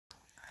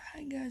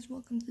Hi guys,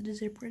 welcome to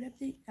this airport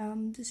update.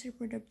 This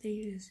airport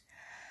update is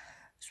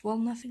well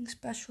nothing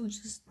special,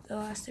 just the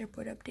last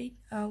airport update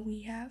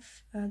we have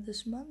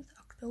this month,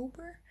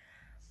 October.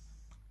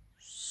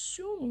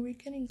 Soon we're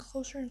getting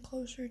closer and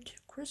closer to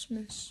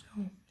Christmas,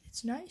 so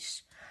it's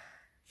nice.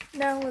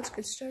 Now let's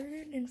get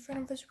started. In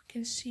front of us we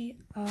can see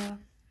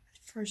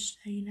first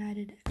a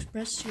United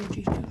Express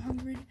CRJ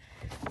 200.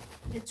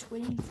 It's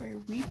waiting for a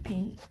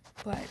repaint,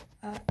 but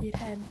it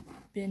had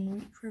been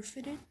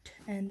retrofitted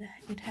and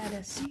it had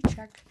a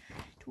C-check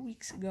 2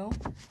 weeks ago,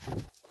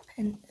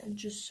 and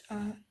just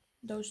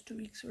those 2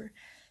 weeks were a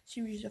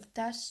series of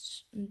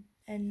tests,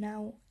 and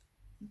now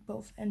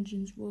both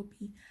engines will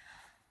be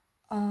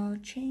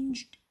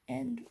changed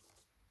and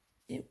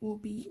it will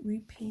be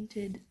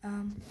repainted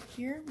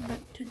here. But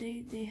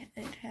today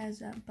it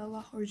has a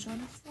Bella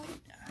horizontal flight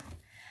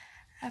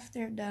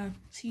after the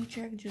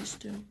C-check, just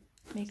to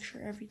make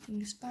sure everything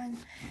is fine.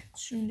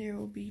 Soon they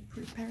will be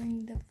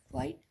preparing the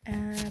flight.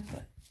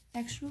 But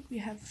next week we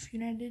have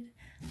United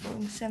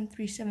Boeing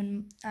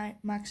 737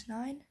 MAX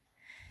 9.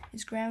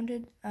 It's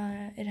grounded.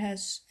 It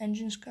has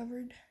engines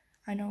covered.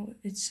 I know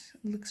it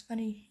looks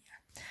funny.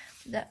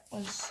 That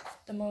was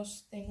the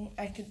most thing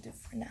I could do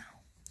for now.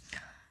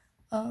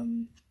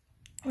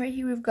 Right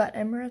here we've got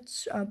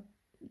Emirates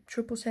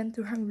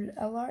 777-200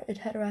 LR. It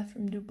had arrived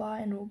from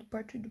Dubai and will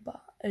depart to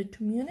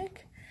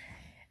Munich.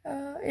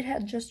 It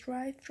had just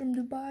arrived from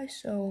Dubai,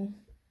 so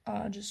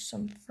just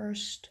some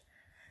first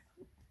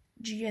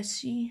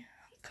GSC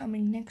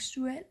coming next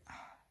to it.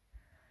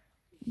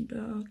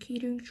 The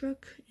catering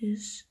truck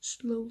is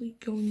slowly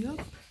going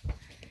up.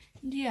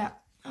 And yeah,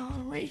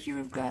 right here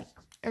we've got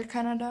Air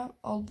Canada,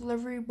 all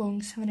delivery,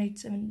 Boeing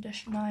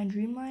 787-9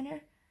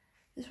 Dreamliner.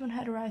 This one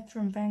had arrived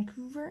from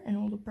Vancouver and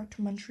will depart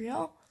to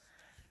Montreal.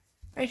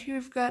 Right here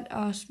we've got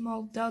a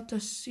small Delta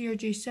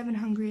CRJ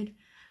 700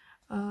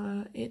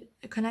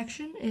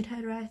 connection. It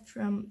had arrived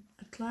from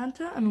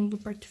Atlanta and will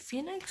depart to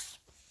Phoenix.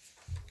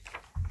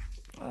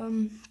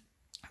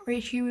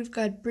 Right here we've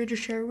got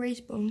British Airways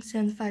Boeing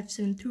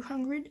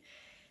 757-200.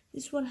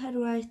 This one had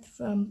arrived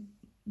from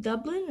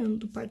Dublin and will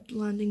depart to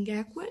London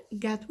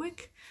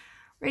Gatwick.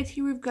 Right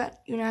here we've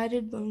got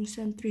United Boeing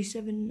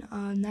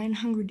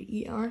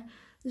 737-900 ER.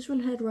 This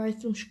one had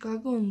arrived from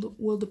Chicago and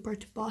will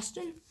depart to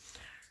Boston.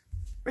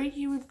 Right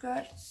here we've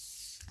got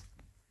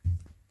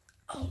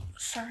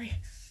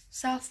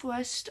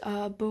Southwest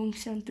Boeing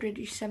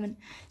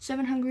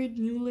 737-700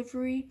 new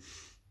livery.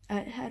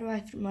 It had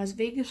arrived from Las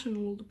Vegas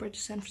and will depart to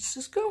San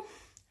Francisco.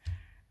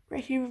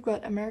 Right here we've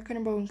got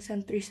American Boeing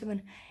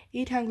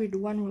 737-800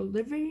 one-world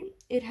livery.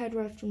 It had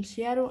arrived from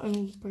Seattle and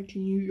will depart to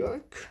New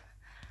York.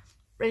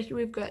 Right here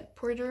we've got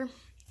Porter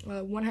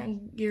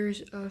 100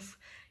 Years of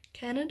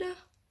Canada,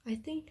 I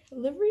think,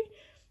 livery.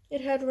 It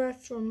had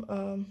arrived from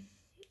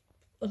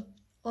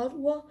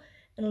Ottawa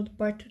and will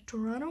depart to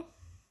Toronto.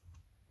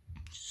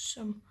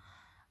 Some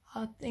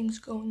things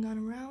going on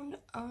around.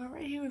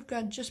 Right here we've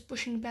got just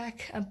pushing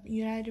back a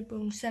United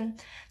Boeing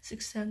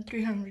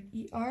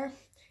 767-300 ER.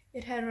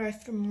 It had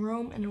arrived from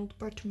Rome and will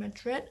depart to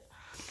Madrid.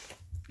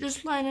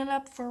 Just lining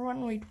up for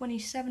runway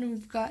 27,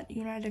 we've got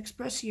United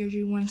Express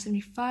CRJ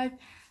 175.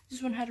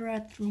 This one had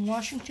arrived from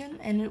Washington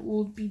and it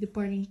will be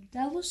departing to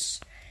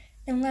Dallas.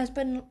 And last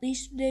but not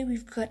least, today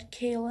we've got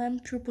KLM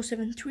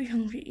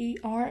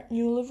 777-300 ER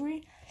new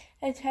livery.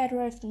 It had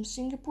arrived from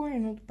Singapore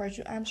and will depart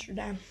to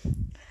Amsterdam.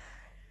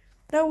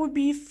 That would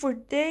be it for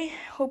today.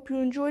 Hope you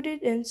enjoyed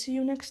it and see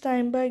you next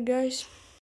time. Bye guys.